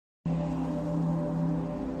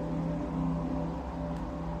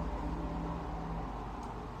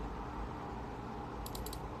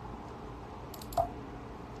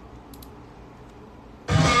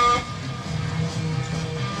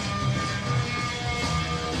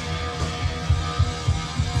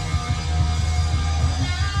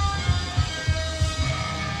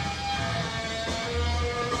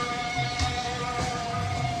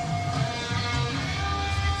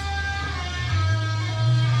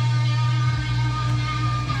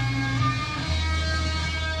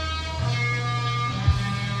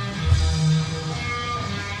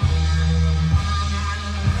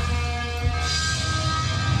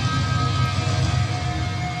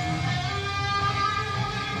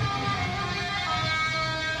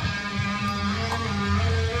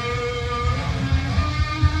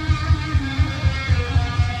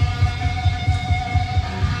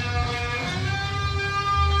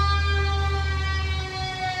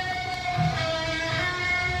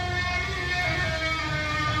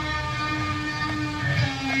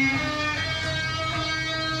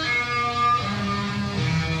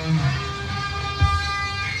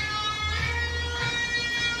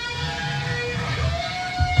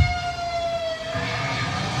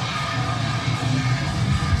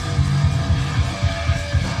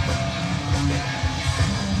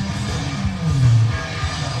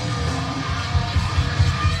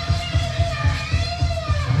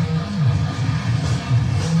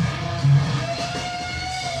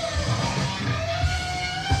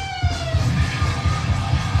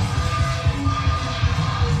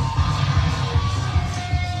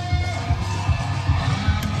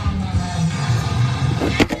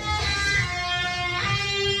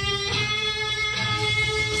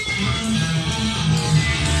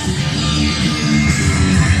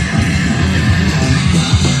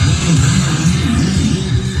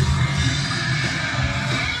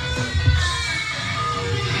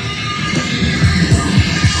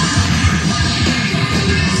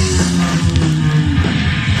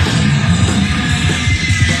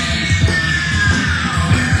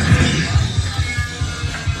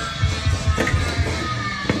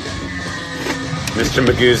Mr.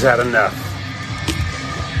 Magoo's had enough.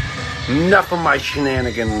 Enough of my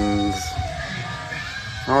shenanigans.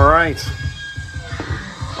 All right.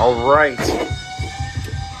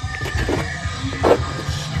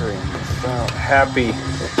 Straighten this out.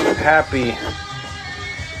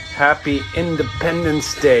 Happy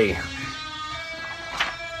Independence Day.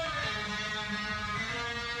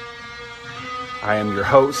 I am your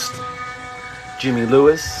host, Jimmy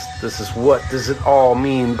Lewis. This is What Does It All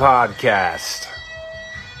Mean podcast.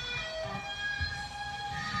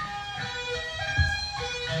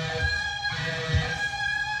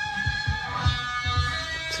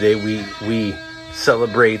 Today we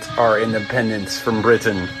celebrate our independence from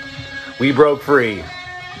Britain. We broke free.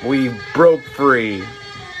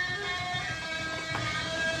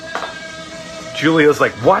 Julia's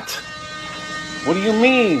like, what? What do you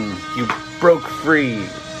mean you broke free?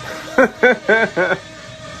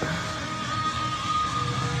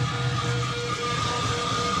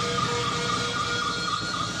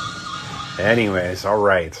 Anyways, all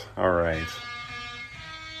right.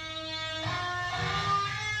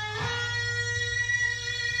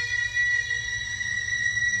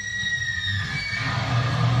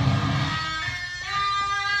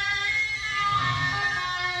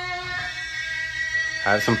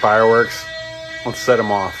 I have some fireworks. Let's set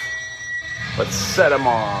them off.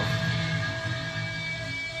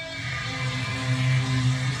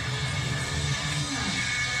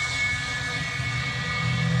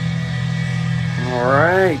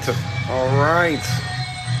 All right.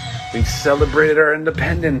 We've celebrated our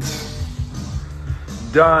independence.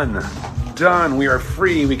 Done. We are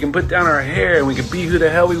free. We can put down our hair and we can be who the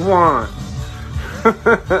hell we want.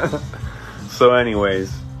 So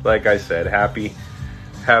anyways, like I said, happy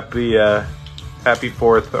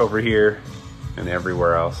 4th over here and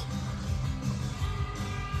everywhere else.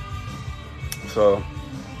 So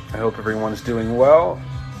I hope everyone's doing well.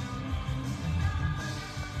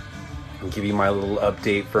 I'll give you my little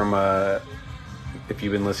update from if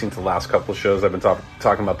you've been listening to the last couple of shows. I've been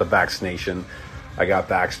talking about the vaccination. I got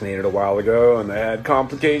vaccinated a while ago and I had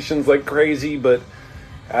complications like crazy, but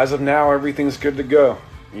as of now everything's good to go,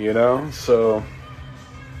 so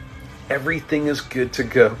everything is good to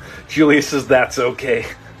go. Julia says that's okay.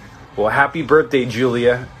 Well, happy birthday,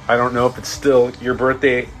 Julia. I don't know if it's still your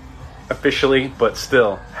birthday officially, but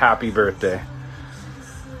still, happy birthday.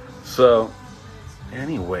 So,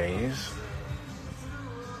 anyways,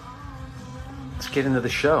 let's get into the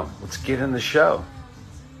show.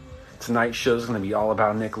 Tonight's show is going to be all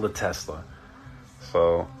about Nikola Tesla.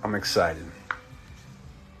 So, I'm excited.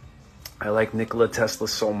 I like Nikola Tesla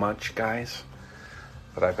so much, guys.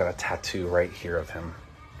 But I've got a tattoo right here of him.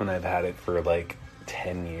 And I've had it for like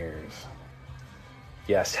 10 years.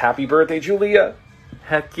 Yes, happy birthday, Julia.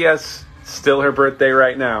 Heck yes. Still her birthday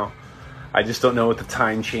right now. I just don't know what the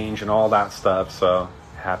time change and all that stuff. So,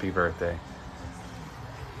 happy birthday.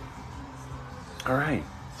 Alright.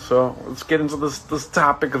 So, let's get into this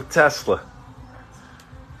topic of Tesla.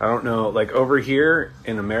 I don't know. Like over here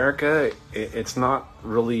in America, it's not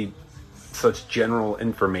really such general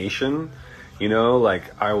information. Like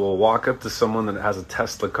I will walk up to someone that has a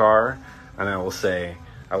Tesla car and I will say,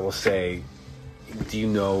 do you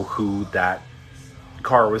know who that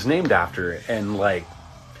car was named after? And like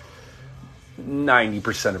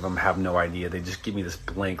 90% of them have no idea. They just give me this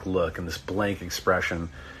blank look and this blank expression.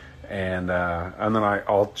 And then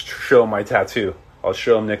I'll show them my tattoo. I'll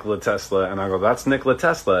show them Nikola Tesla and I go, that's Nikola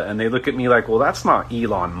Tesla. And they look at me like, well, that's not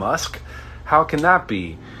Elon Musk. How can that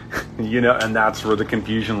be? And that's where the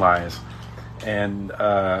confusion lies. And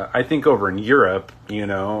I think over in Europe,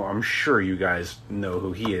 I'm sure you guys know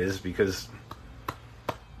who he is because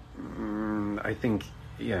I think,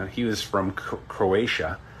 he was from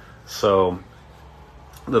Croatia. So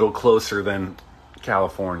a little closer than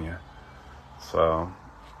California. So,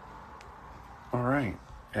 all right.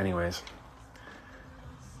 Anyways,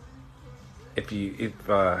 if you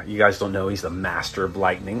guys don't know, he's the master of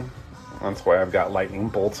lightning. That's why I've got lightning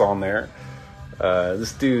bolts on there.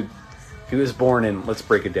 This dude, he was born in, let's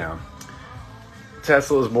break it down.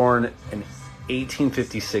 Tesla was born in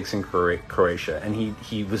 1856 in Croatia, and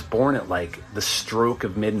he was born at like the stroke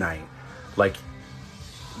of midnight. Like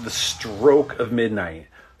the stroke of midnight.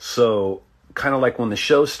 So kind of like when the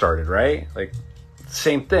show started, right? Like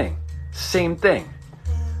same thing.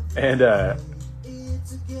 And I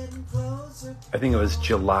think it was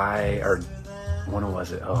July, or when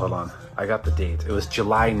was it? Oh, hold on. I got the date. It was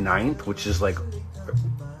July 9th, which is like,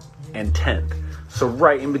 and 10th. So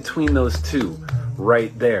right in between those two,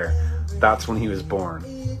 right there, that's when he was born.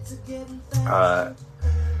 I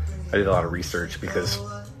did a lot of research because,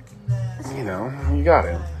 you know, you got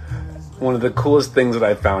it. One of the coolest things that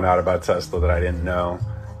I found out about Tesla that I didn't know,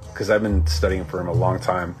 because I've been studying for him a long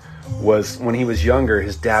time, was when he was younger,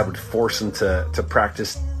 his dad would force him to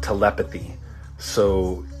practice telepathy.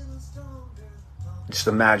 So just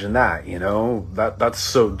imagine that, you know, that's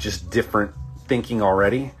so just different thinking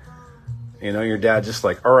already. You know, your dad just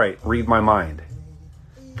like, all right, read my mind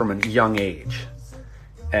from a young age.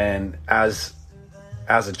 And as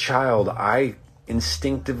a child, I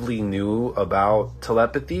instinctively knew about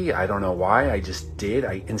telepathy. I don't know why, I just did.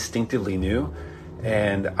 I instinctively knew.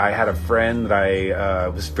 And I had a friend that I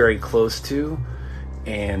was very close to,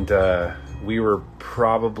 and we were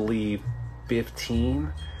probably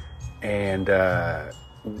 15, and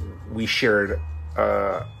we shared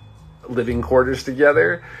living quarters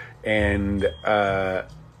together, and I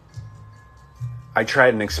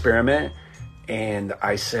tried an experiment, and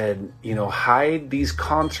I said, you know, hide these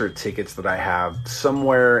concert tickets that I have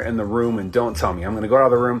somewhere in the room and don't tell me. I'm going to go out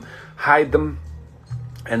of the room, hide them,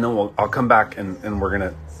 and then I'll come back and we're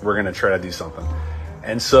gonna try to do something.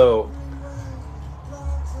 And so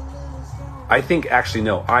I think actually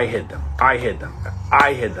no, I hid them.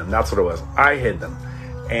 That's what it was. I hid them,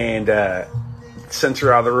 and sent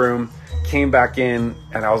her out of the room. Came back in,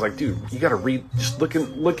 and I was like, dude, you gotta read. Just look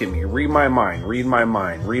at me. Read my mind.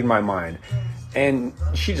 And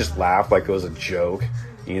she just laughed like it was a joke,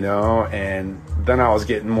 you know. And then I was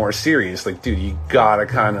getting more serious, like, dude, you gotta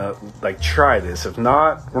kind of like try this. If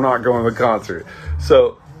not, we're not going to the concert.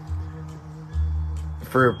 So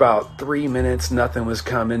for about 3 minutes, nothing was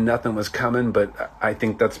coming. But I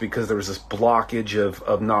think that's because there was this blockage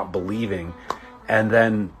of not believing. And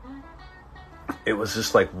then it was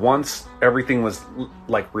just like, once everything was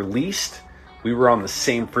like released, we were on the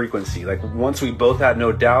same frequency. Like once we both had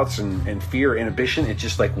no doubts and fear, inhibition, it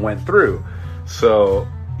just like went through. So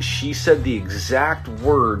she said the exact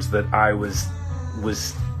words that I was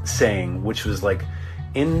saying, which was like,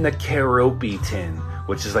 in the karaoke tin,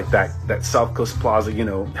 which is like that South Coast Plaza, you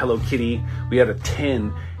know, Hello Kitty. We had a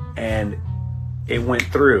tin, and it went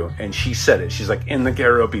through, and she said it. She's like, in the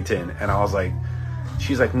karaoke tin. And I was like,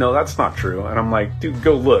 she's like, no, that's not true. And I'm like, dude,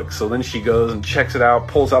 go look. So then she goes and checks it out,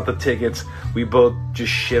 pulls out the tickets. We both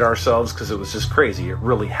just shit ourselves because it was just crazy. It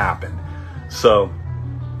really happened. So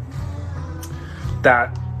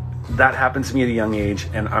that happened to me at a young age,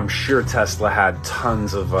 and I'm sure Tesla had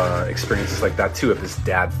tons of experiences like that too, if his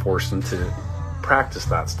dad forced him to practice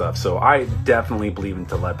that stuff. So I definitely believe in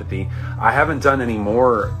telepathy. I haven't done any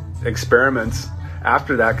more experiments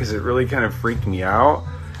after that because it really kind of freaked me out.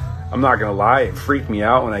 I'm not gonna lie, it freaked me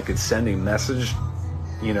out when I could send a message,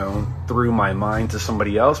 you know, through my mind to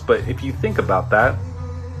somebody else. But if you think about that,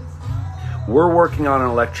 we're working on an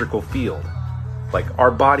electrical field. Like,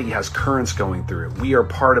 our body has currents going through it. We are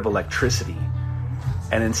part of electricity.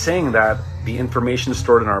 And in saying that, the information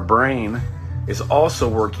stored in our brain is also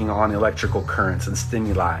working on electrical currents and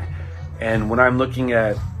stimuli. And when I'm looking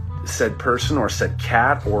at said person or said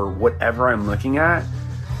cat or whatever I'm looking at,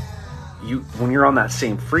 when you're on that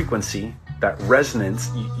same frequency, that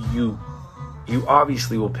resonance, you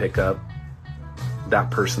obviously will pick up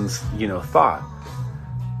that person's, you know, thought.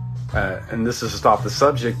 And this is just off the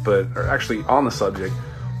subject, or actually on the subject,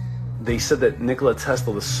 they said that Nikola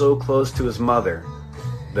Tesla was so close to his mother,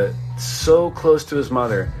 that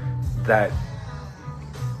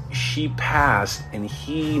she passed and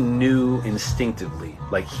he knew instinctively.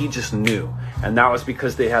 Like, he just knew. And that was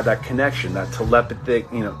because they had that connection, that telepathic,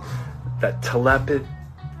 you know, that telepathy,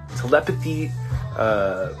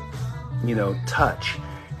 you know, touch.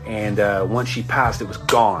 And once she passed, it was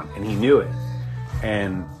gone, and he knew it.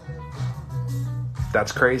 And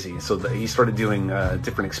that's crazy. So he started doing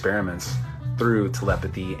different experiments through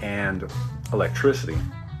telepathy and electricity.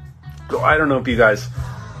 So I don't know if you guys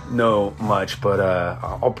know much, but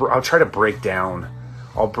I'll try to break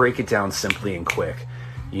it down simply and quick.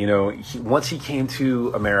 You know, once he came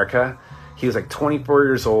to America, he was like 24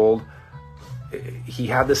 years old. He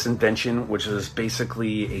had this invention, which was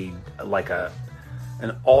basically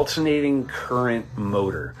an alternating current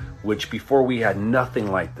motor, which before we had nothing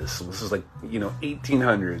like this. So this is like, you know,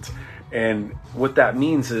 1800s. And what that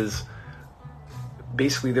means is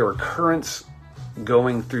basically there were currents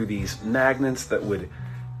going through these magnets that would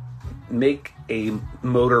make a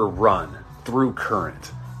motor run through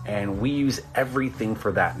current. And we use everything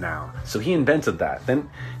for that now. So he invented that. Then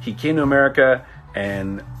he came to America,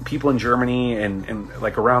 and people in Germany and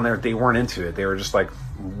like around there, they weren't into it. They were just like,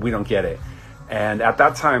 we don't get it. And at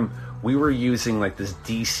that time, we were using like this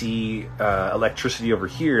DC electricity over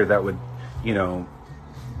here that would, you know,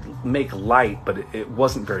 make light, but it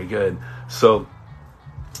wasn't very good. So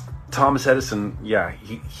Thomas Edison, yeah,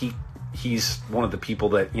 he's one of the people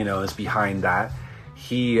that, you know, is behind that.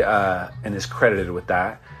 He and is credited with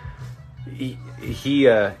that.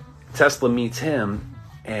 Tesla meets him,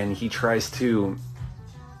 and he tries to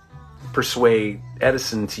persuade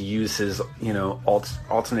Edison to use his, you know,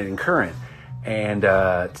 alternating current, and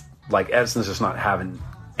like Edison's just not having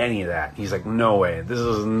any of that. He's like, no way, this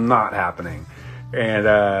is not happening.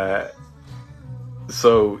 And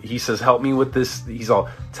so he says, help me with this. He's all,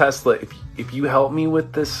 Tesla, if you help me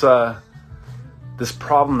with this this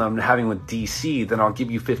problem that I'm having with DC, then I'll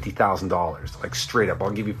give you $50,000. Like straight up,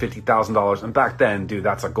 I'll give you $50,000. And back then, dude,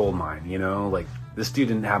 that's a gold mine, you know? Like this dude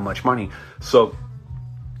didn't have much money. So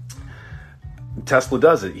Tesla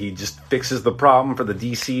does it. He just fixes the problem for the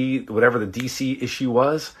DC, whatever the DC issue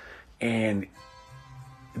was. And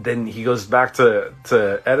then he goes back to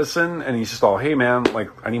Edison, and he's just all, hey man,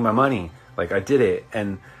 like I need my money. Like I did it.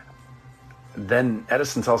 And then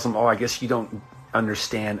Edison tells him, oh, I guess you don't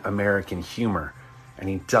understand American humor. And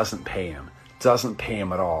he doesn't pay him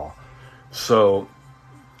at all. So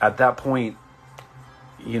at that point,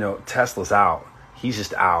 you know, Tesla's out. He's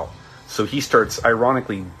just out. So he starts,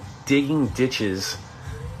 ironically, digging ditches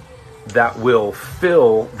that will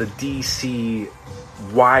fill the DC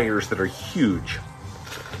wires that are huge.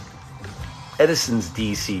 Edison's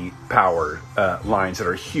DC power lines that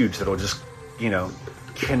are huge, that will just, you know,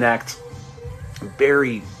 connect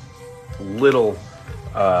very little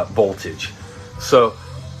voltage. So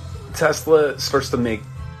Tesla starts to make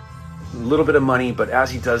a little bit of money, but as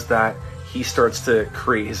he does that, he starts to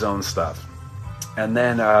create his own stuff. And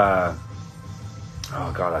then, oh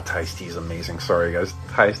god, that Thais tea is amazing. Sorry guys,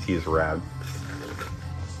 Thais tea is rad.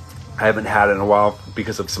 I haven't had it in a while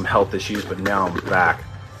because of some health issues, but now I'm back.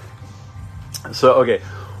 So okay,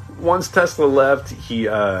 once Tesla left, he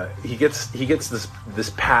gets this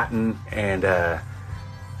patent, and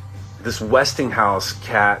this Westinghouse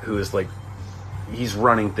cat who is like, he's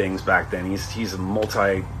running things back then. He's a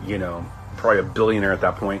multi, you know, probably a billionaire at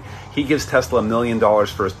that point. He gives Tesla $1 million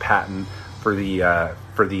for his patent for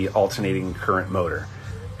the alternating current motor.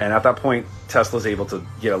 And at that point, Tesla's able to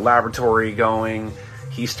get a laboratory going.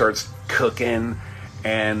 He starts cooking,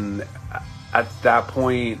 and at that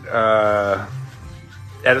point,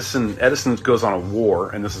 Edison goes on a war,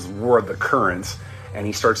 and this is War of the Currents, and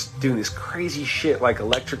he starts doing this crazy shit like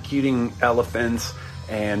electrocuting elephants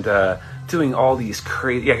and doing all these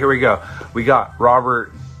crazy. Yeah, here we go. We got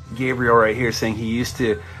Robert Gabriel right here saying he used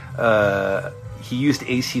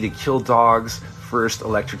AC to kill dogs, first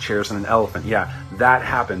electric chairs, and an elephant. Yeah, that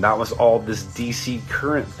happened. That was all this DC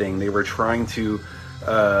current thing. They were trying to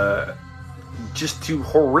just do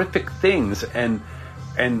horrific things, and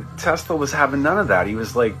Tesla was having none of that. He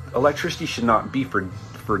was like, electricity should not be for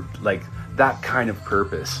like that kind of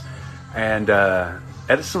purpose. And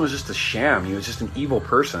Edison was just a sham. He was just an evil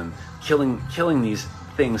person. Killing these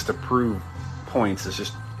things to prove points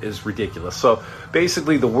is ridiculous. So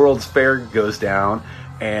basically, the World's Fair goes down,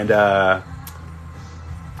 and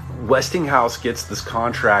Westinghouse gets this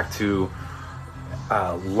contract to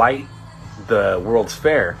light the World's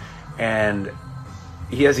Fair, and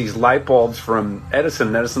he has these light bulbs from Edison,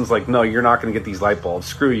 and Edison's like, no, you're not going to get these light bulbs,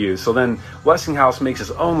 screw you. So then Westinghouse makes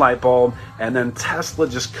his own light bulb, and then Tesla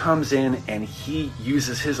just comes in and he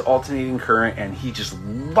uses his alternating current, and he just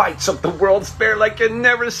lights up the World's Fair like you've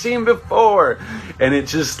never seen before. And it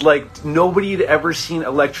just, like, nobody had ever seen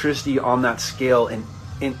electricity on that scale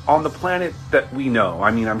on the planet that we know.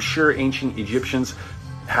 I mean, I'm sure ancient Egyptians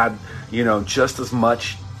had, you know, just as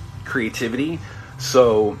much creativity.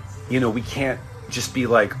 So, you know, we can't just be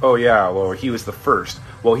like, oh yeah, well, he was the first.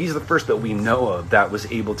 Well, he's the first that we know of that was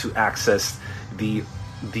able to access the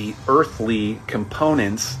earthly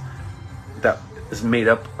components that is made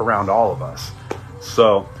up around all of us.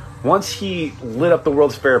 So once he lit up the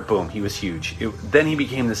World's Fair, boom, he was huge. Then he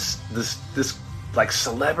became this like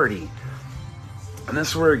celebrity, and this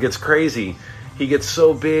is where it gets crazy. He gets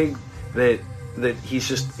so big that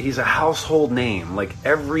he's a household name. Like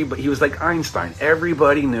everybody, he was like Einstein.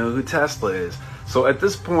 Everybody knew who Tesla is. So at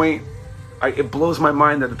this point, it blows my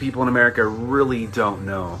mind that the people in America really don't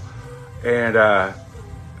know. And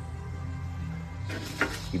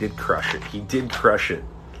he did crush it.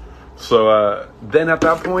 So then at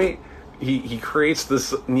that point, he creates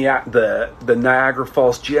the Niagara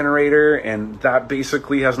Falls generator, and that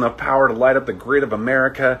basically has enough power to light up the grid of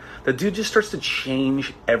America. The dude just starts to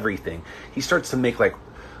change everything. He starts to make like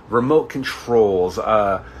remote controls,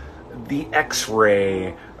 the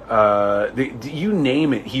X-ray, you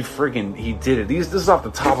name it. He did it. This is off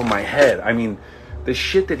the top of my head. I mean, the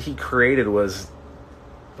shit that he created was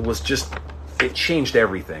just, it changed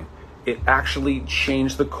everything. It actually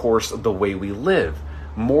changed the course of the way we live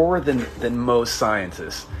more than most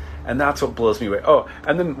scientists. And that's what blows me away. Oh,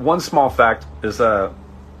 and then one small fact is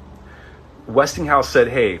Westinghouse said,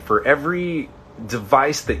 hey, for every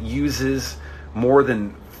device that uses more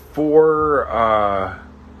than four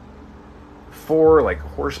like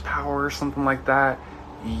horsepower or something like that,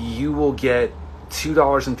 you will get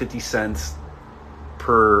 $2.50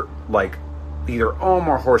 per like either ohm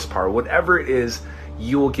or horsepower, whatever it is,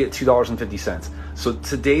 you will get $2.50. So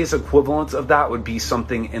today's equivalent of that would be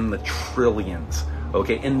something in the trillions,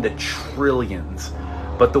 okay, in the trillions.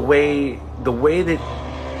 But the way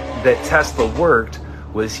that Tesla worked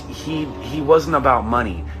was he wasn't about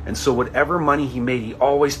money, and so whatever money he made, he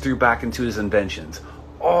always threw back into his inventions.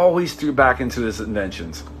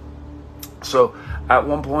 So at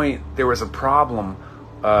one point there was a problem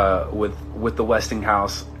with the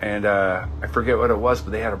Westinghouse, and I forget what it was,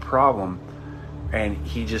 but they had a problem, and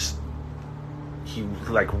he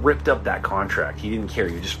like ripped up that contract. He didn't care.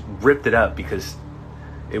 He just ripped it up because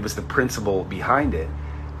it was the principle behind it,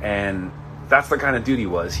 and that's the kind of dude he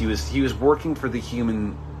was. He was working for the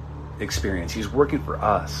human experience. He was working for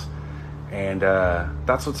us, and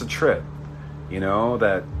that's what's a trip, you know,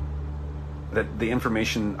 that the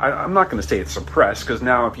information, I'm not going to say it's suppressed, because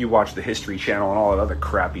now if you watch the History Channel and all that other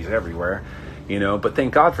crap, he's everywhere, you know, but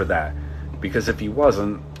thank God for that, because if he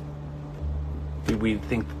wasn't, we'd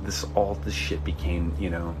think that all this shit became, you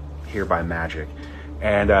know, here by magic.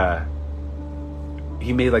 And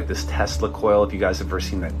he made like this Tesla coil. If you guys have ever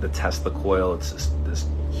seen the Tesla coil, it's just this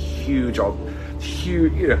huge, you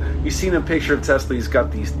know, you've seen a picture of Tesla, he's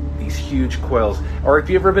got these huge coils. Or if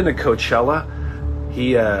you've ever been to Coachella,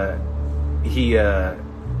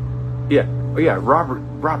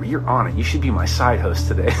 Robert, you're on it. You should be my side host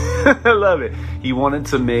today. I love it. He wanted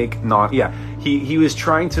to make he was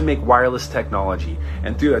trying to make wireless technology,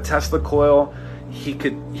 and through a Tesla coil, he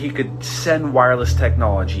could send wireless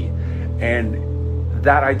technology, and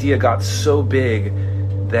that idea got so big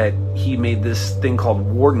that he made this thing called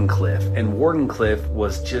Wardenclyffe, and Wardenclyffe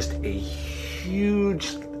was just a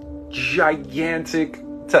huge, gigantic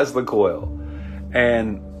Tesla coil,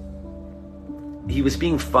 and he was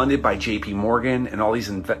being funded by JP Morgan and all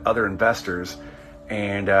these other investors.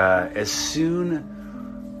 And as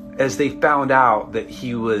soon as they found out that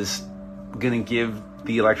he was going to give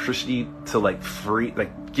the electricity to like free,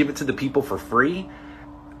 like give it to the people for free,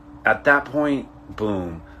 at that point,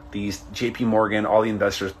 boom, these JP Morgan, all the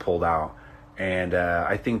investors pulled out. And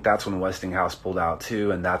I think that's when Westinghouse pulled out too.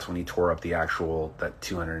 And that's when he tore up the actual, that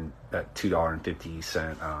 $2.50.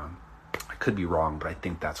 I could be wrong, but I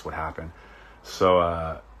think that's what happened.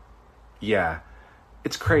 So, yeah,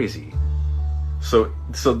 it's crazy. So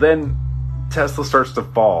then Tesla starts to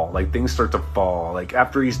fall, like things start to fall, like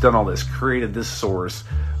after he's done all this, created this source,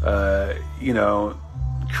 you know,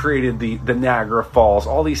 created the Niagara Falls,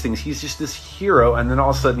 all these things. He's just this hero. And then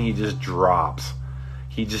all of a sudden he just drops.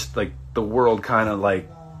 He just, like, the world kind of like,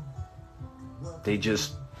 they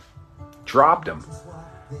just dropped him.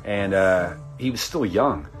 And, he was still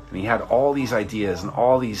young, and he had all these ideas and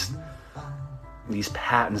all these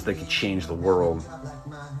patents that could change the world.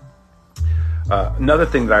 Another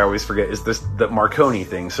thing that I always forget is the Marconi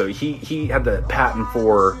thing. So he had the patent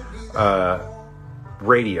for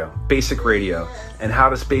radio, basic radio. And how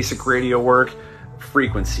does basic radio work?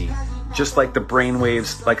 Frequency, just like the brain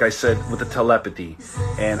waves, like I said, with the telepathy.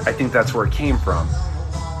 And I think that's where it came from.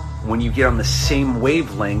 When you get on the same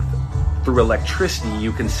wavelength through electricity,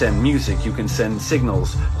 you can send music, you can send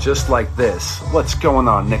signals, just like this. What's going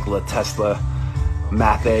on, Nikola Tesla?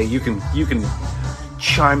 Mathe, you can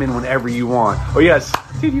chime in whenever you want. Oh yes,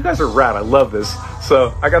 dude, you guys are rad. I love this.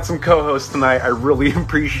 So I got some co-hosts tonight. I really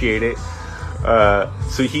appreciate it. So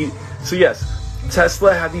yes,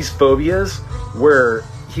 Tesla had these phobias where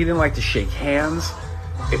he didn't like to shake hands.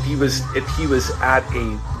 If he was at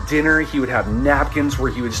a dinner, he would have napkins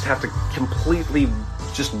where he would just have to completely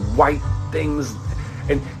just wipe things.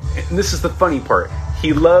 And this is the funny part.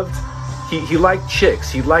 He liked chicks.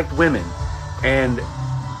 He liked women. And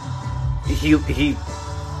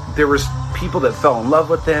there was people that fell in love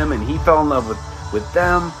with him, and he fell in love with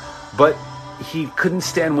them, but he couldn't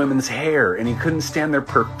stand women's hair, and he couldn't stand their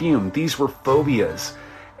perfume. These were phobias,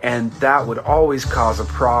 and that would always cause a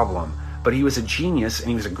problem. but he was a genius and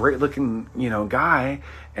he was a great looking, guy.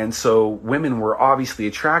 And so women were obviously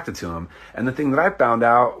attracted to him. And the thing that I found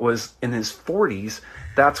out was in his 40s,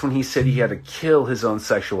 that's when he said he had to kill his own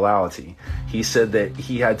sexuality. He said that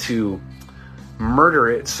he had to murder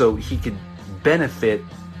it so he could benefit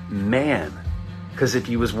man. Because if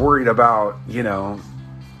he was worried about,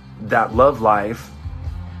 that love life,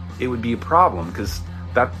 it would be a problem, because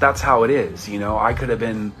that's how it is. I could have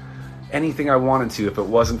been anything I wanted to if it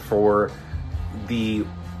wasn't for the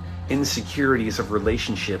insecurities of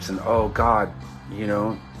relationships and, oh God,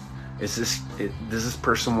 does this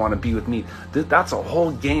person want to be with me? That's a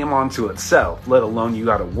whole game onto itself, let alone you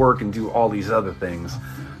got to work and do all these other things.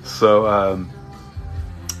 So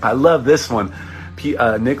I love this one.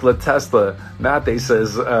 Nikola Tesla, Matte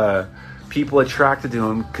says, people attracted to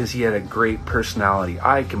him because he had a great personality.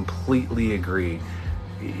 I completely agree.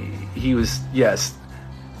 He was, yes,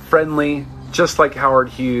 friendly, just like Howard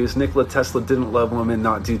Hughes. Nikola Tesla didn't love women,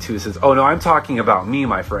 not due to his... Oh, no, I'm talking about me,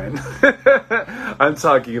 my friend. I'm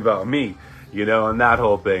talking about me, and that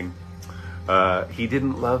whole thing. He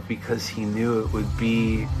didn't love because he knew it would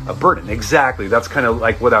be a burden. Exactly. That's kind of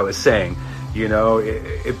like what I was saying.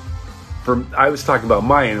 I was talking about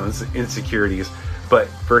my insecurities, but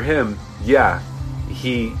for him, yeah,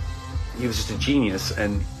 he was just a genius,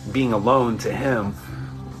 and being alone to him,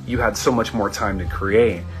 you had so much more time to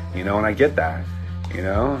create, and I get that,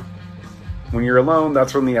 when you're alone,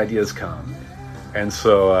 that's when the ideas come. And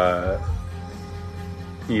so,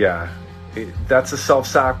 that's a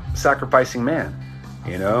self-sacrificing man,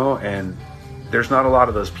 and there's not a lot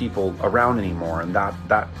of those people around anymore, and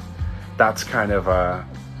that's kind of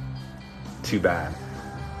too bad,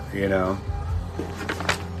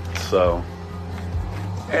 So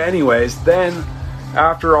anyways, then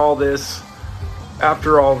after all this,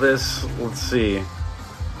 let's see,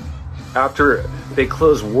 after they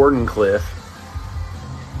close Wardenclyffe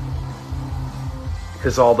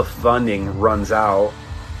because all the funding runs out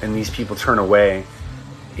and these people turn away,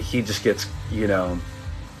 he just gets,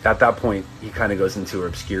 at that point he kind of goes into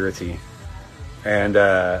obscurity, and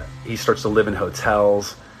he starts to live in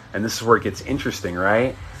hotels. And this is where it gets interesting,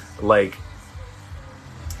 right? Like,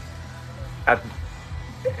 at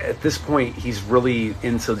this point, he's really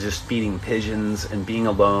into just feeding pigeons and being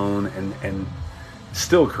alone and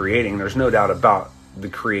still creating. There's no doubt about the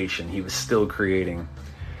creation. He was still creating.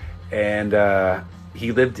 And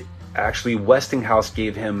he lived, actually, Westinghouse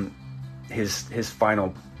gave him his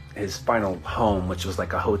final home, which was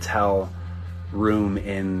like a hotel room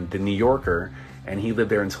in the New Yorker. And he lived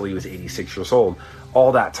there until he was 86 years old.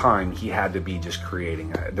 All that time, he had to be just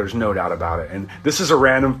creating. There's no doubt about it. And this is a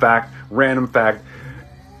random fact.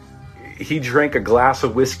 He drank a glass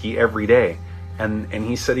of whiskey every day. And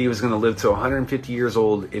he said he was going to live to 150 years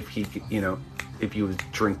old if he, if you would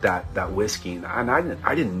drink that whiskey. And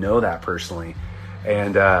I didn't know that personally.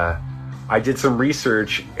 And I did some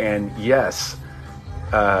research, and yes,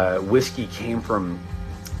 whiskey came from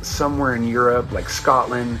somewhere in Europe, like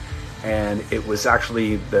Scotland. And it was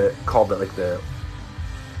actually called the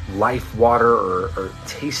life water or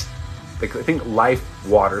taste, like I think life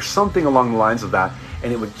water, something along the lines of that.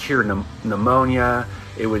 And it would cure pneumonia.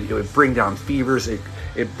 It would bring down fevers. It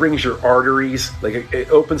brings your arteries, like it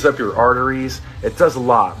opens up your arteries. It does a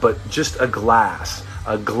lot, but just a glass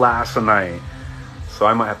a night. So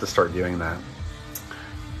I might have to start doing that.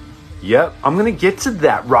 Yep, I'm gonna get to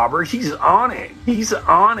that, Robert. He's on it.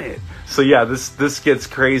 So yeah, this gets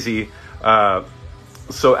crazy.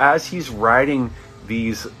 So as he's writing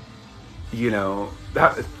these,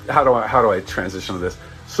 how do I transition to this?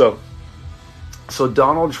 So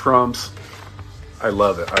Donald Trump's, I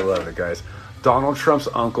love it, guys. Donald Trump's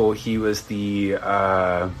uncle, he was the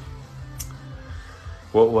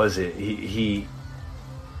what was it? He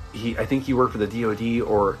I think he worked for the DOD,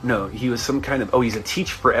 or no, he was some kind of, he's a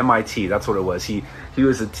teacher for MIT. That's what it was. He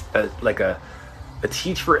was a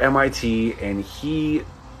teacher for MIT, and he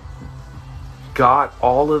got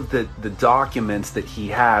all of the documents that he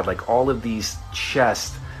had, like all of these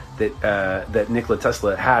chests that Nikola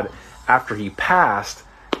Tesla had after he passed,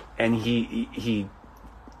 and he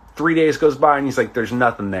 3 days goes by and he's like, there's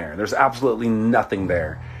nothing there. There's absolutely nothing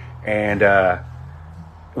there. And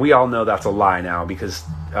we all know that's a lie now, because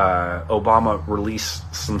Obama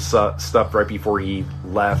released some stuff right before he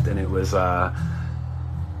left, and it was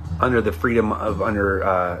under the Freedom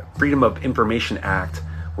of Information Act,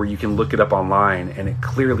 where you can look it up online, and it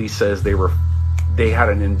clearly says they had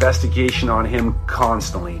an investigation on him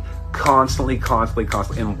constantly.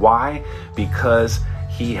 And why? Because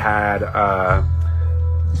he had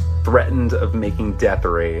threatened of making death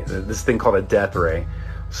ray, this thing called a death ray.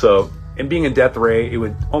 So and being a death ray, it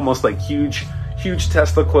would almost like huge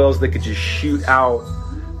Tesla coils that could just shoot out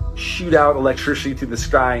electricity through the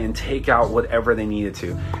sky and take out whatever they needed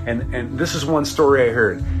to. And this is one story I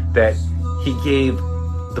heard, that he gave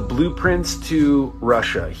the blueprints to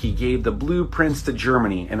Russia, he gave the blueprints to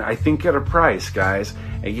Germany, and I think at a price, guys.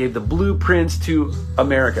 He gave the blueprints to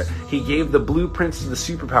America. He gave the blueprints to the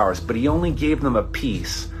superpowers, but he only gave them a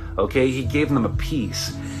piece. Okay, he gave them a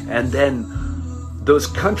piece, and then those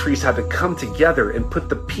countries had to come together and put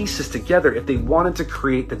the pieces together if they wanted to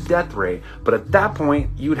create the death ray. But at that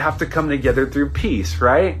point, you'd have to come together through peace,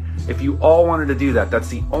 right? If you all wanted to do that, that's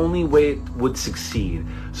the only way it would succeed.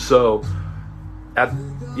 So,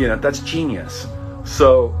 that's genius.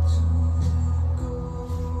 So,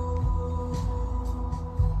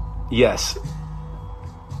 yes,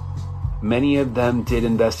 many of them did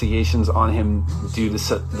investigations on him due to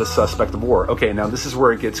the suspect of war. Okay, now this is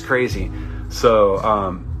where it gets crazy.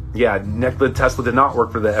 So, Nikola Tesla did not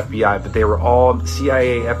work for the FBI, but they were all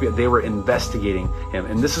CIA, FBI, they were investigating him.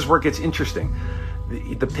 And this is where it gets interesting.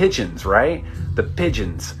 The pigeons, right? The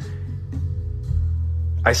pigeons.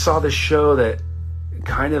 I saw this show that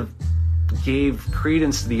kind of gave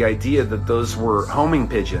credence to the idea that those were homing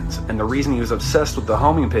pigeons. And the reason he was obsessed with the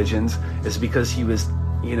homing pigeons is because he was,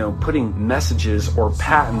 putting messages or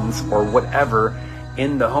patents or whatever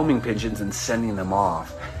in the homing pigeons and sending them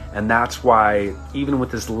off. And that's why even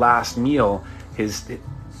with his last meal,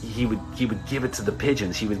 he would give it to the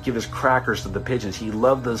pigeons. He would give his crackers to the pigeons. He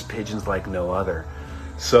loved those pigeons like no other.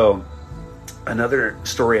 So another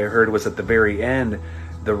story I heard was at the very end,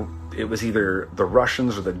 it was either the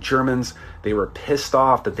Russians or the Germans. They were pissed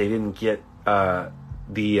off that they didn't get the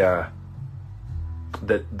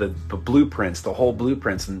blueprints, the whole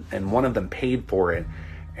blueprints, and one of them paid for it.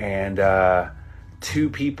 And two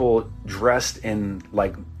people dressed in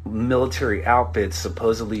like military outfits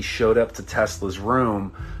supposedly showed up to Tesla's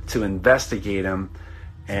room to investigate him,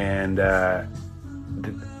 and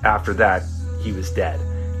after that he was dead.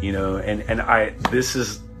 This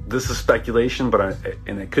is speculation, but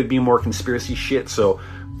it could be more conspiracy shit, so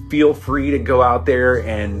feel free to go out there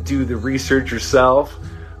and do the research yourself.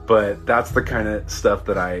 But that's the kind of stuff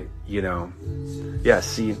that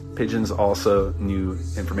see, pigeons also knew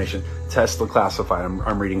information. Tesla classified.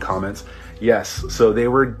 I'm reading comments. Yes, so they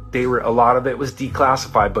were a lot of it was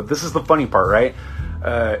declassified, but this is the funny part, right?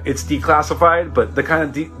 It's declassified, but the kind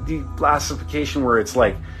of declassification where it's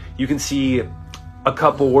like you can see a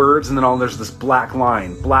couple words and then there's this black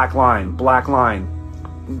line, block out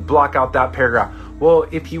that paragraph. Well,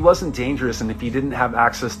 if he wasn't dangerous and if he didn't have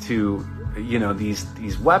access to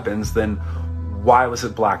these weapons, then why was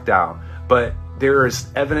it blacked out? But there is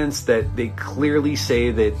evidence that they clearly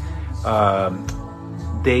say that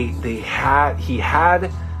he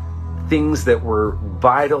had things that were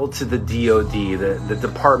vital to the DoD, the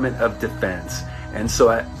Department of Defense. And so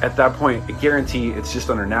at that point, I guarantee it's just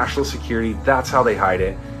under national security. That's how they hide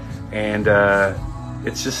it. And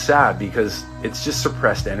it's just sad because it's just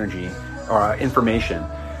suppressed energy or information.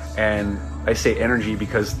 And I say energy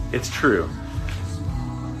because it's true.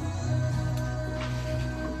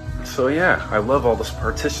 So yeah, I love all this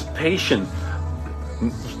participation.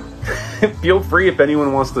 Feel free if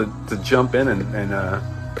anyone wants to jump in and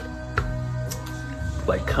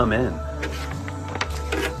come in.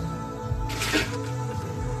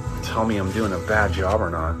 Tell me I'm doing a bad job or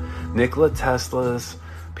not. Nikola Tesla's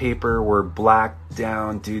paper were blacked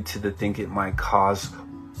down due to the think it might cause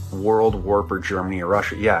world war for Germany or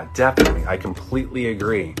Russia. Yeah, definitely. I completely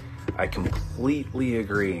agree.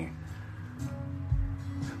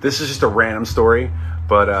 This is just a random story,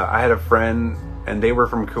 but I had a friend and they were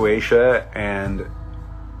from Croatia, and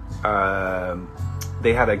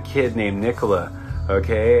they had a kid named Nikola,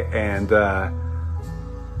 okay? And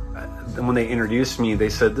when they introduced me, they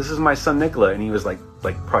said, "This is my son Nikola," and he was like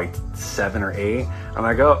probably 7 or 8. And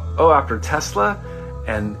I go, "Oh, after Tesla?"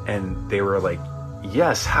 And they were like,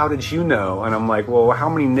 "Yes, how did you know?" And I'm like, "Well, how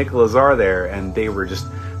many Nikolas are there?" And they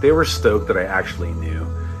were stoked that I actually knew,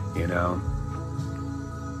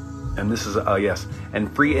 And this is, yes.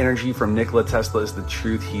 And free energy from Nikola Tesla is the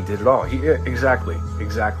truth. He did it all. Exactly.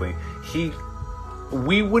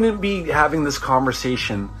 We wouldn't be having this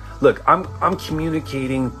conversation. Look, I'm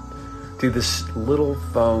communicating through this little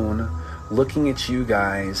phone, looking at you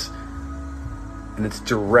guys, and it's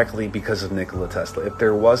directly because of Nikola Tesla. If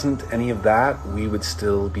there wasn't any of that, we would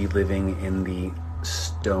still be living in the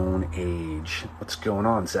Stone Age. What's going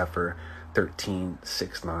on, Zephyr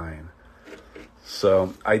 1369?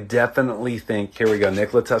 So I definitely think, here we go,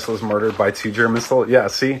 Nikola Tesla was murdered by 2 German soldiers. Yeah,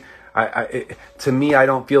 see, to me, I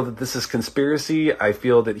don't feel that this is conspiracy. I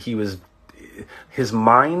feel that he was his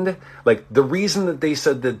mind, like the reason that they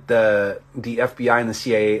said that the FBI and the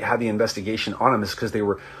CIA had the investigation on him is because they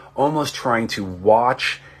were almost trying to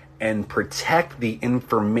watch and protect the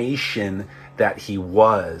information that he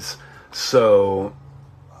was. So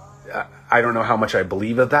I don't know how much I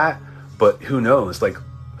believe of that, but who knows? Like,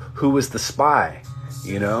 who was the spy?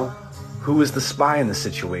 You know, who was the spy in the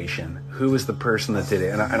situation? Who was the person that did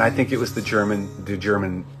it? And I think it was the Germans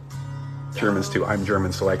too. I'm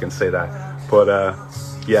German, so I can say that. But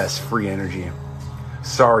yes, free energy.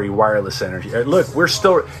 Sorry, wireless energy. Look, we're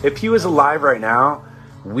still. If he was alive right now,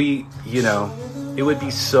 it would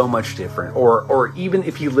be so much different. Or even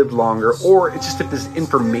if he lived longer, or it's just if this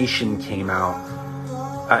information came out,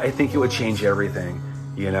 I think it would change everything.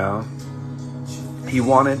 You know, he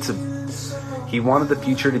wanted the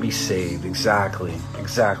future to be saved. Exactly.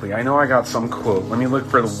 I know I got some quote. Let me look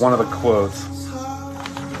for one of the quotes.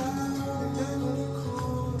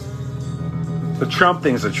 The Trump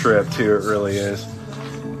thing's a trip too. It really is.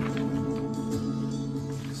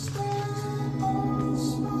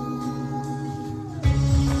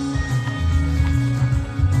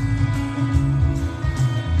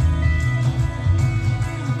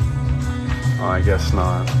 Oh, I guess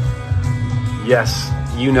not. Yes,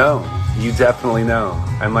 you know. You definitely know.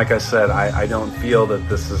 And like I said, I don't feel that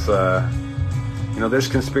this is, there's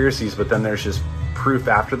conspiracies, but then there's just proof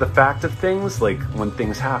after the fact of things, like when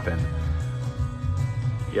things happen.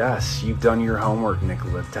 Yes, you've done your homework,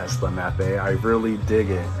 Nikola Tesla Mathé. I really dig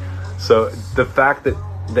it. So the fact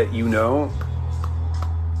that you know,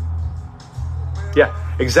 yeah,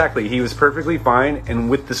 exactly. He was perfectly fine. And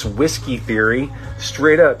with this whiskey theory,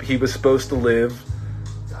 straight up, he was supposed to live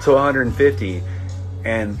to 150.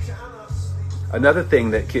 And another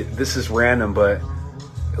thing this is random, but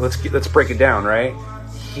let's break it down, right?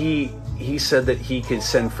 He said that he could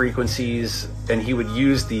send frequencies, and he would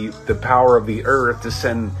use the power of the earth to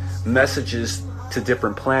send messages to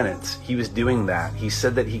different planets. He was doing that. He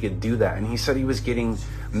said that he could do that, and he said he was getting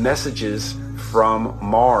messages from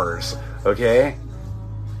Mars. Okay,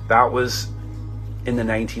 that was in the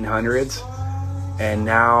 1900s, and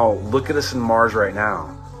now look at us in Mars right now.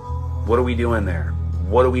 What are we doing there?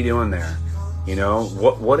 You know,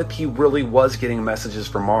 what if he really was getting messages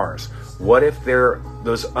from Mars? What if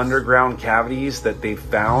those underground cavities that they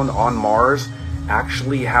found on Mars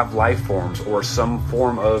actually have life forms, or some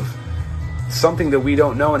form of something that we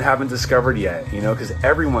don't know and haven't discovered yet? You know, because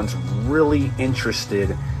everyone's really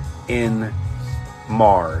interested in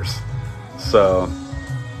Mars. So,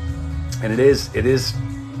 and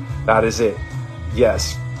that is it.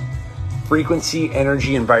 Yes. Frequency,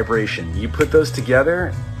 energy, and vibration. You put those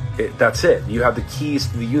together, that's it. You have the keys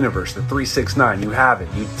to the universe, the 369. You have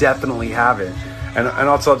it. You definitely have it. And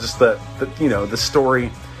also just the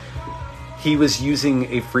story. He was using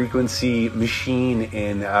a frequency machine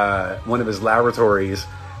in one of his laboratories,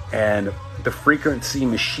 and the frequency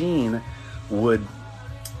machine would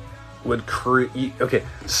create. Okay,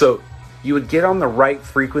 so you would get on the right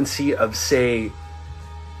frequency of, say,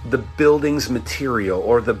 the building's material,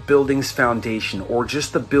 or the building's foundation, or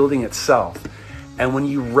just the building itself. And when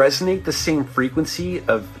you resonate the same frequency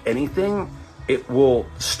of anything, it will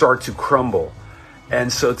start to crumble.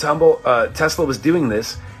 And so Tesla was doing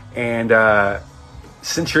this, and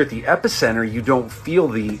since you're at the epicenter, you don't feel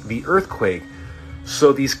the earthquake.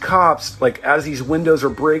 So these cops, like, as these windows are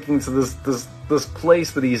breaking to this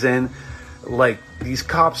place that he's in, like, these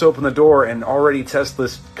cops open the door, and already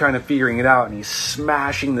Tesla's kind of figuring it out, and he's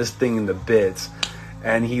smashing this thing into bits.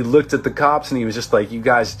 And he looked at the cops, and he was just like, you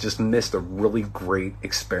guys just missed a really great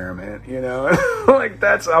experiment, you know? Like,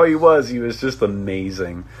 that's how he was. He was just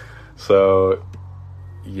amazing. So,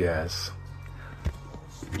 yes.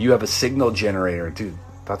 You have a signal generator. Dude,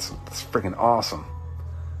 that's freaking awesome.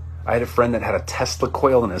 I had a friend that had a Tesla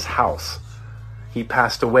coil in his house. He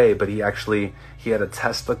passed away, but he had a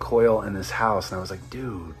Tesla coil in his house. And I was like,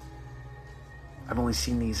 dude, I've only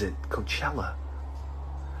seen these at Coachella.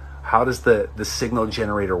 How does the signal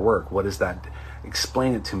generator work? What is that?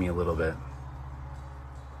 Explain it to me a little bit.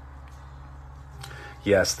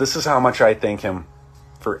 Yes, this is how much I thank him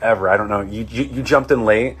forever. I don't know. You jumped in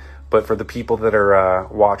late, but for the people that are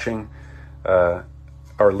watching or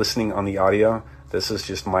listening on the audio, this is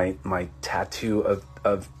just my tattoo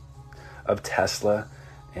of Tesla,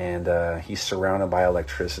 and he's surrounded by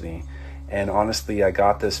electricity. And honestly, I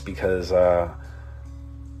got this because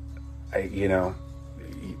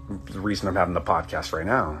the reason I'm having the podcast right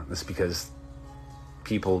now is because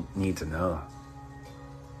people need to know.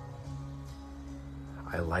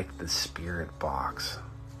 I like the spirit box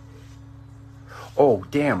Oh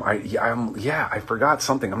damn! I forgot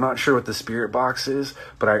something. I'm not sure what the spirit box is,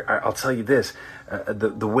 but I'll tell you this: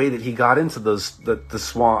 the way that he got into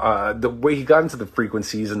the way he got into the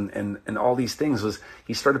frequencies and all these things was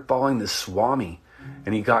he started following this Swami,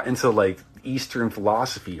 and he got into like Eastern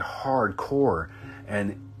philosophy hardcore,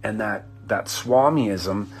 and that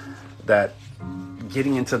Swamiism, that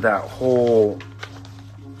getting into that whole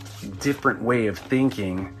different way of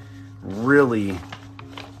thinking really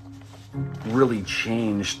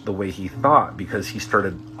changed the way he thought, because he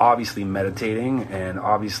started obviously meditating and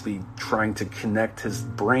obviously trying to connect his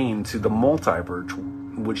brain to the multiverse,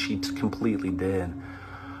 which he completely did.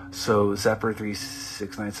 So Zephyr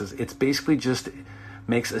 369 says it's basically just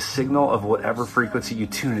makes a signal of whatever frequency you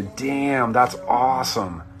tune in. Damn, that's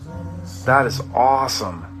awesome. That is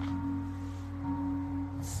awesome.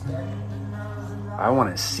 I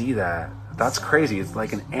want to see that. That's crazy. It's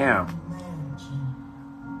like an amp.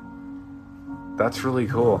 That's really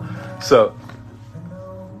cool. So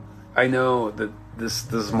I know that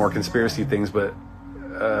this is more conspiracy things, but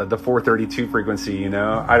the 432 frequency, you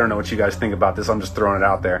know, I don't know what you guys think about this. I'm just throwing it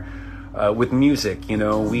out there. With music, you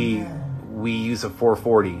know, we use a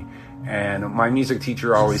 440, and my music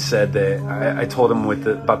teacher always said that I told him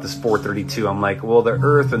about this 432. I'm like, well, the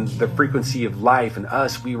earth and the frequency of life and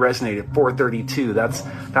us, we resonate at 432. That's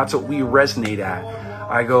what we resonate at.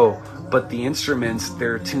 I go, but the instruments,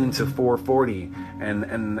 they're tuned to 440,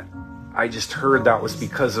 and I just heard that was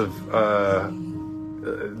because of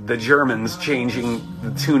the Germans changing the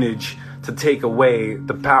tunage to take away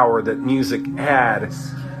the power that music had.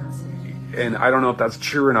 And I don't know if that's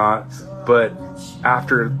true or not, but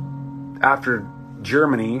after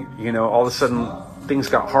Germany, you know, all of a sudden things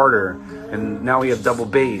got harder, and now we have double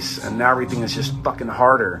bass, and now everything is just fucking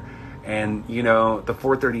harder. And you know, the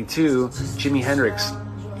 432, Jimi Hendrix,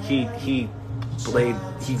 he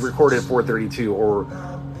recorded 432 or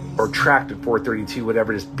tracked at 432,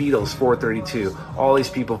 whatever it is. Beatles 432, all these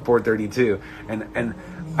people 432, and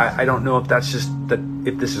I don't know if that's just that,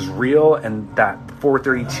 if this is real and that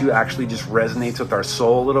 432 actually just resonates with our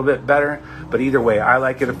soul a little bit better. But either way, I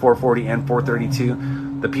like it at 440 and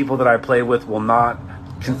 432. The people that I play with will not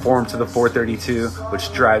conform to the 432,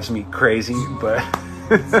 which drives me crazy. But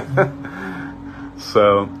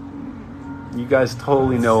so you guys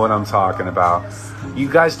totally know what I'm talking about. You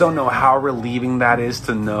guys don't know how relieving that is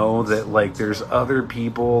to know that like there's other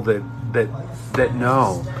people that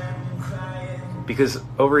know. Because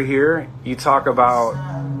over here, you talk about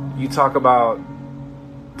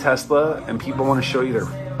Tesla, and people want to show you their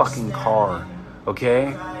fucking car,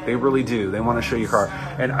 okay? They really do. They want to show you a car.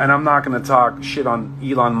 And I'm not going to talk shit on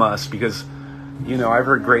Elon Musk, because, you know, I've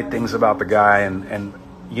heard great things about the guy, and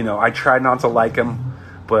you know, I try not to like him,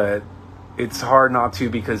 but it's hard not to,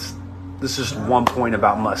 because this is one point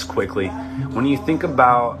about Musk quickly. When you think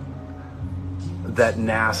about that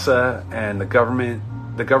NASA and the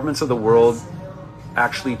governments of the world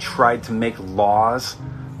actually tried to make laws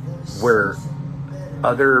where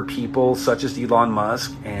other people such as Elon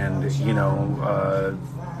Musk and, you know,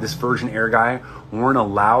 this Virgin Air guy weren't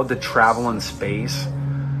allowed to travel in space,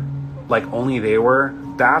 like only they were,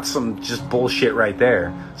 that's some just bullshit right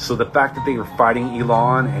there. So the fact that they were fighting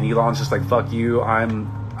Elon, and Elon's just like, fuck you, I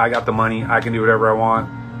got the money, I can do whatever I want,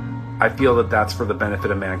 I feel that that's for the benefit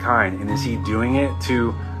of mankind. And is he doing it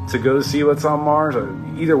to go see what's on Mars?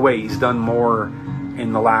 Either way, he's done more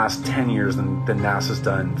in the last 10 years than NASA's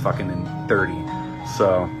done fucking in 30.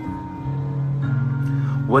 So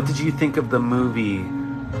what did you think of the movie?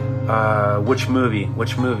 Which movie?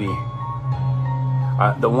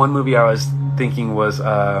 The one movie I was thinking was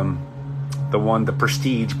the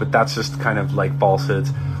Prestige, but that's just kind of like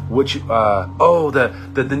falsehoods. Which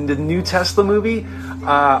the new Tesla movie?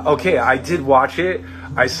 Okay, I did watch it.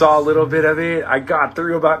 I saw a little bit of it. I got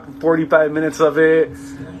through about 45 minutes of it.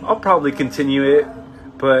 I'll probably continue it,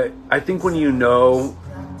 but I think when you know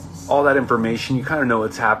all that information, you kind of know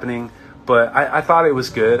what's happening. But I thought it was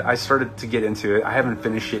good. I started to get into it. I haven't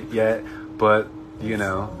finished it yet, but you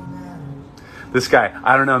know, this guy,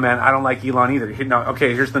 I don't know, man. I don't like Elon either. No,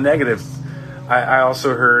 okay, here's the negative. I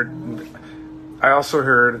also heard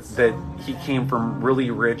that he came from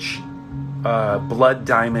really rich, blood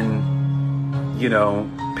diamond, you know,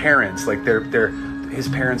 parents. Like his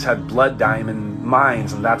parents had blood diamond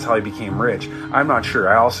mines, and that's how he became rich. I'm not sure.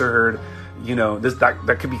 I also heard, you know,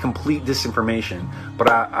 that could be complete disinformation. But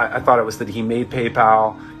I thought it was that he made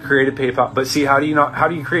PayPal, created PayPal. But see, how do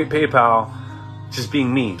you create PayPal? Just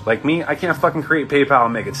being me. Like me, I can't fucking create PayPal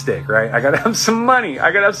and make it stick, right? I gotta have some money.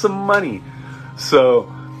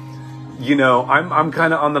 So, you know, I'm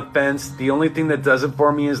kind of on the fence. The only thing that does it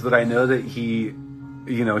for me is that I know that he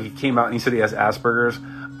he came out and he said he has Asperger's.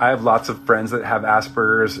 I have lots of friends that have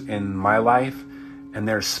Asperger's in my life, and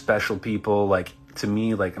they're special people, like, to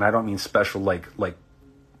me, like, and I don't mean special like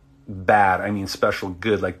bad, I mean special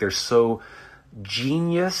good. Like, they're so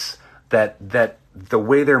genius that the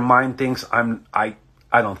way their mind thinks, I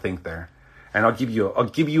don't think there. And I'll give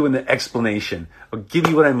you an explanation. I'll give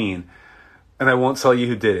you what I mean. And I won't tell you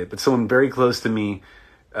who did it, but someone very close to me,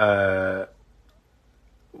 we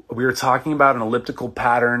were talking about an elliptical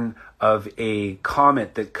pattern of a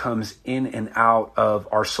comet that comes in and out of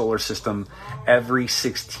our solar system every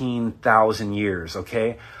 16,000 years,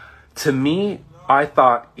 okay? To me, I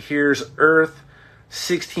thought, here's Earth,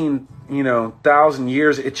 16,000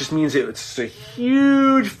 years. It just means it's a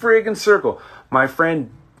huge friggin' circle. My friend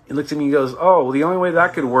looked at me and goes, oh, well, the only way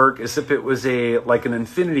that could work is if it was like an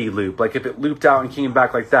infinity loop, like if it looped out and came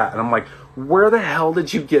back like that. And I'm like, where the hell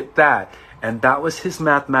did you get that? And that was his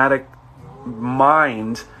mathematic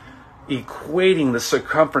mind equating the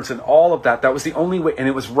circumference and all of that. That was the only way, and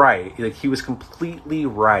it was right. Like, he was completely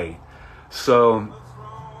right. So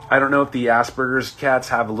I don't know if the Asperger's cats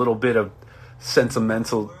have a little bit of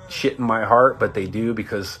sentimental shit in my heart, but they do,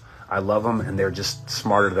 because I love them and they're just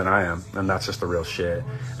smarter than I am, and that's just the real shit.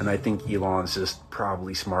 And I think Elon's just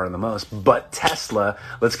probably smarter than most. But Tesla,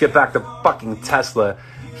 let's get back to fucking Tesla.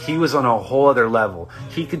 He was on a whole other level.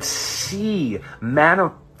 He could see,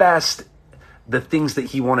 manifest the things that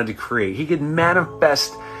he wanted to create. He could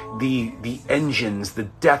manifest the engines, the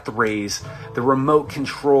death rays, the remote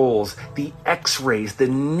controls, the X-rays, the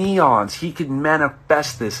neons. He could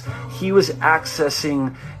manifest this. He was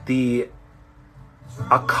accessing the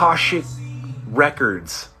Akashic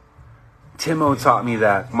records. Timo taught me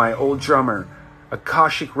that, my old drummer.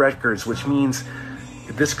 Akashic records, which means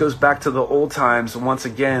this goes back to the old times once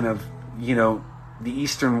again of, the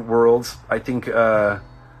Eastern worlds. I think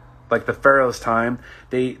like the Pharaoh's time,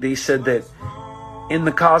 they said that in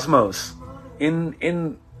the cosmos,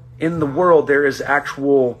 in the world, there is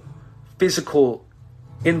actual physical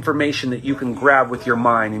information that you can grab with your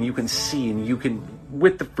mind, and you can see, and you can,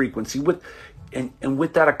 with the frequency, and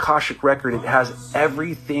with that Akashic record, it has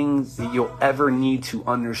everything that you'll ever need to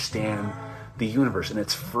understand the universe, and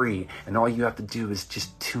it's free, and all you have to do is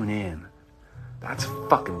just tune in. That's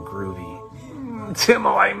fucking groovy.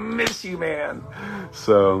 Timo, I miss you, man.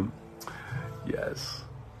 So, yes.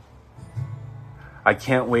 I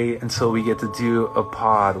can't wait until we get to do a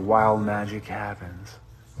pod while magic happens.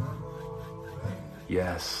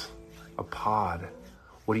 Yes, a pod.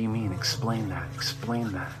 What do you mean? Explain that.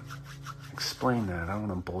 Explain that. Explain that. I don't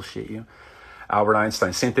want to bullshit you. Albert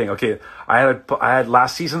Einstein, same thing. Okay, I had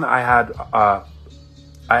last season. I had a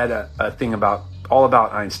thing all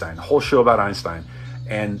about Einstein, a whole show about Einstein,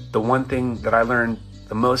 and the one thing that I learned,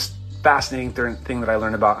 the most fascinating thing that I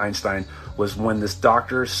learned about Einstein was when this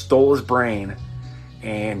doctor stole his brain,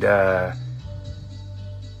 and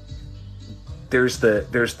there's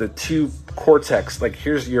the two cortex. Like,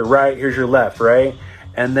 here's your right, here's your left, right,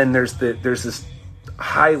 and then there's this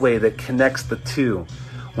highway that connects the two.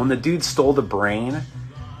 When the dude stole the brain,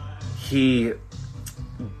 he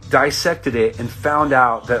dissected it and found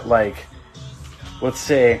out that, like, let's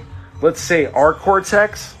say our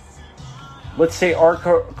cortex,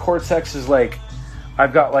 is like,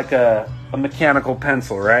 I've got like a mechanical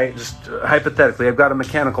pencil, right? Just hypothetically, I've got a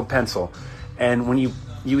mechanical pencil, and when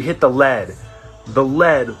you hit the lead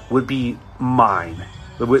would be mine.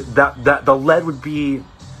 The lead would be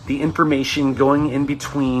the information going in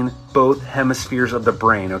between both hemispheres of the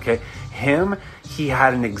brain, okay? He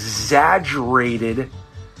had an exaggerated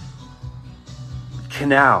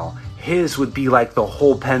canal. His would be like the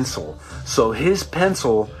whole pencil. So his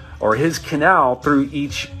pencil, or his canal through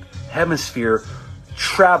each hemisphere,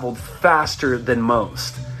 traveled faster than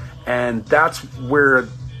most. And that's where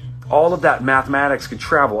all of that mathematics could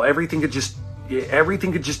travel. He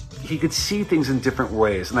could see things in different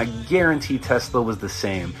ways. And I guarantee Tesla was the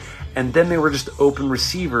same. And then they were just open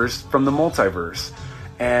receivers from the multiverse.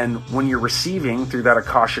 And when you're receiving through that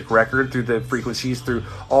Akashic record, through the frequencies, through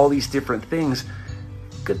all these different things,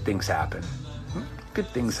 good things happen. Good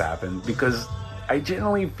things happen, because I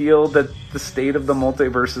generally feel that the state of the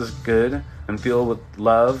multiverse is good and filled with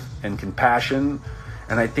love and compassion.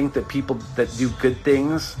 And I think that people that do good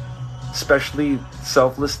things, especially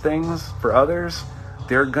selfless things for others,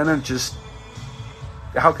 they're gonna just,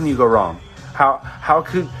 how can you go wrong? How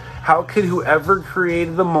could whoever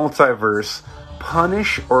created the multiverse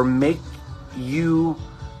punish or make you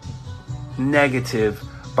negative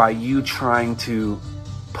by you trying to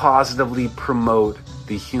positively promote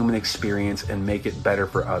the human experience and make it better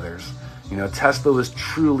for others? Tesla was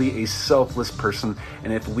truly a selfless person,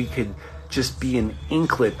 and if we could just be an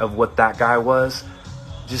inklet of what that guy was,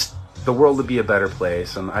 just the world would be a better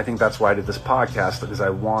place. And I think that's why I did this podcast, because I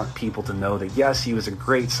want people to know that yes, he was a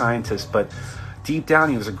great scientist, but deep down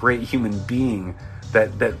he was a great human being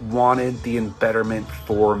that wanted the betterment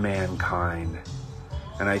for mankind.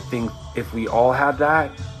 And I think if we all had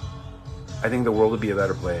that, I think the world would be a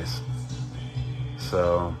better place.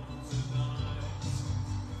 So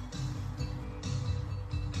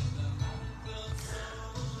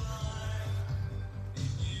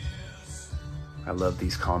I love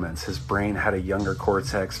these comments. His brain had a younger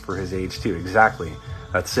cortex for his age too. Exactly.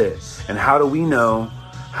 That's it. And how do we know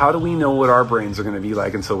what our brains are going to be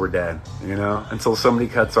like until we're dead? You know, until somebody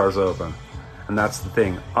cuts ours open. And that's the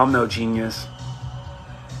thing. I'm no genius,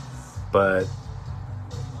 but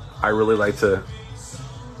I really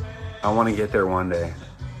I want to get there one day,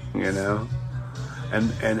 you know?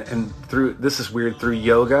 And through, this is weird, through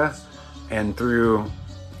yoga and through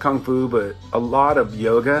Kung Fu, but a lot of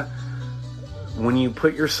yoga, when you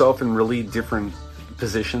put yourself in really different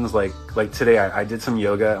positions, like today I did some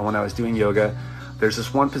yoga, and when I was doing yoga, there's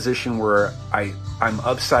this one position where I'm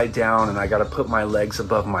upside down and I got to put my legs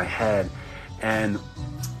above my head, and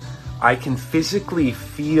I can physically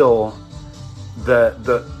feel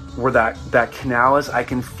where that canal is. I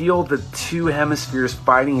can feel the two hemispheres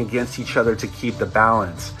fighting against each other to keep the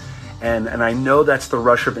balance. And I know that's the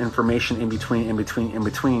rush of information in between.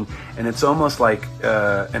 And it's almost like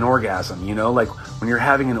an orgasm, you know, like when you're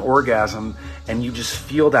having an orgasm and you just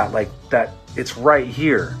feel that, like that it's right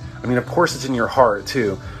here. I mean, of course it's in your heart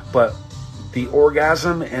too, but the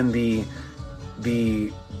orgasm and the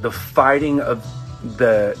fighting of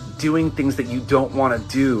the doing things that you don't want to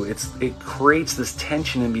do, it creates this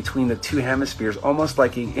tension in between the two hemispheres, almost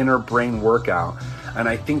like an inner brain workout. And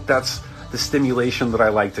I think that's the stimulation that I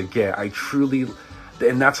like to get.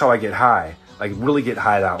 And that's how I get high, like really get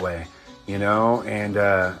high that way, you know? And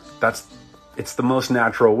it's the most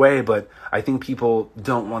natural way, but I think people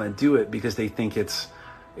don't want to do it because they think it's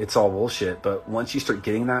all bullshit. But once you start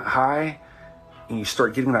getting that high and you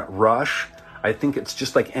start getting that rush, I think it's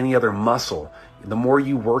just like any other muscle. The more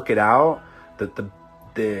you work it out,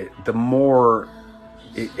 the more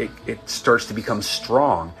it starts to become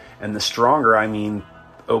strong. And the stronger, I mean,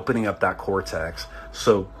 opening up that cortex.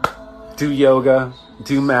 So do yoga,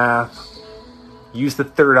 do math, use the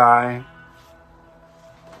third eye.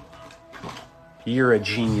 You're a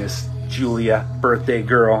genius, Julia, birthday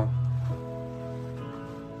girl.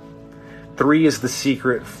 3 is the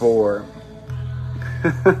secret for...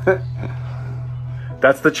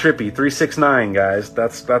 That's the trippy 369, guys.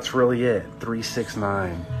 That's really it.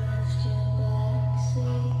 369.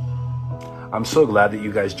 I'm so glad that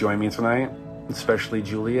you guys joined me tonight, especially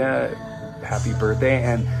Julia. Happy birthday.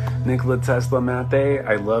 And Nikola Tesla Mate,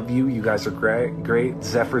 I love you. You guys are great.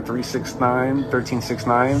 Zephyr 369,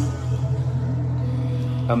 1369.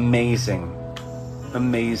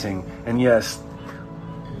 Amazing. And yes,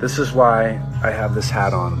 this is why I have this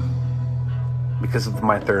hat on, because of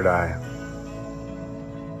my third eye.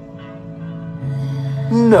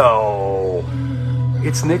 No,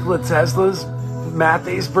 it's Nikola Tesla's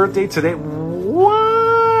Mate's birthday today.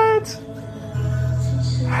 What?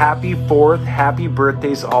 Happy 4th, happy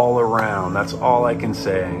birthdays all around. That's all I can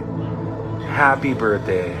say. Happy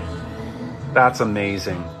birthday. That's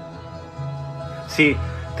amazing. See,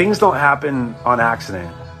 things don't happen on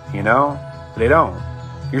accident, you know? They don't.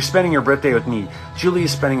 You're spending your birthday with me.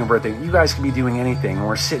 Julie's spending her birthday. You guys could be doing anything.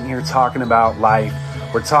 We're sitting here talking about life.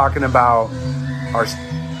 We're talking about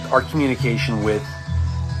our communication with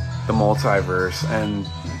the multiverse. And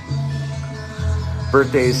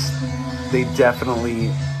birthdays, they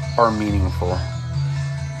definitely are meaningful.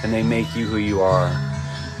 And they make you who you are.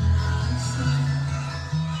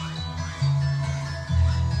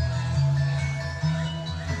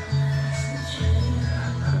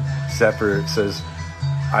 Zephyr says,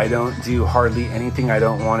 I don't do hardly anything I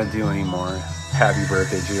don't want to do anymore. Happy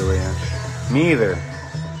birthday, Julia. Me either.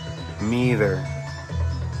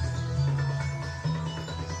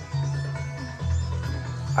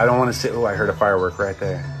 I don't want to sit... Oh, I heard a firework right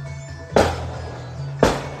there.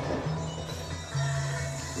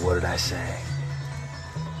 What did I say?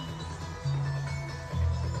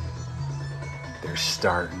 They're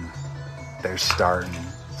starting.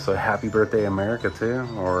 So happy birthday, America, too.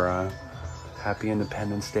 Or happy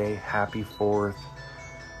Independence Day. Happy 4th.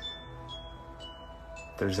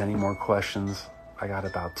 If there's any more questions, I got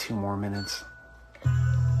about 2 more minutes.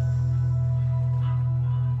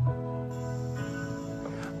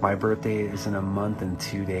 My birthday is in a month and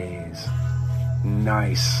 2 days.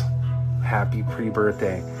 Nice. Happy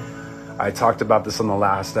pre-birthday. I talked about this on the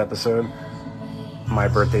last episode. My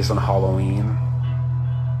birthday's on Halloween.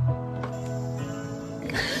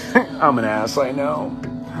 I'm an ass, I know.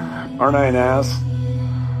 Aren't I an ass?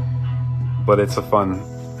 But it's a fun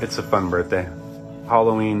birthday.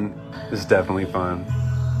 Halloween is definitely fun.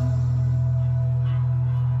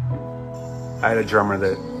 I had a drummer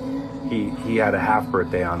that he had a half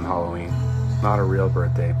birthday on Halloween. Not a real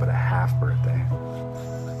birthday, but a half birthday.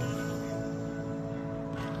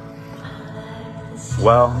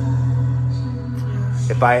 Well,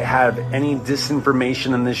 if I have any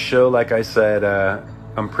disinformation in this show, like I said,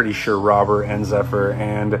 I'm pretty sure Robert and Zephyr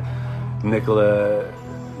and Nicola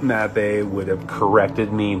Mappe would have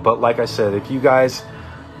corrected me. But like I said, if you guys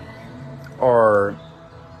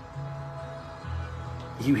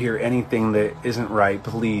you hear anything that isn't right,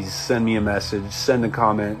 please send me a message, send a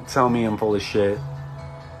comment, tell me I'm full of shit.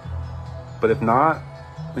 But if not,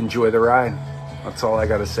 enjoy the ride. That's all I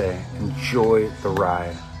gotta say. Enjoy the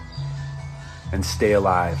ride. And stay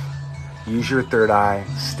alive. Use your third eye,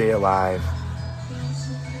 stay alive.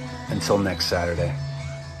 Until next Saturday.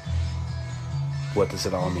 What does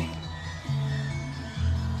it all mean?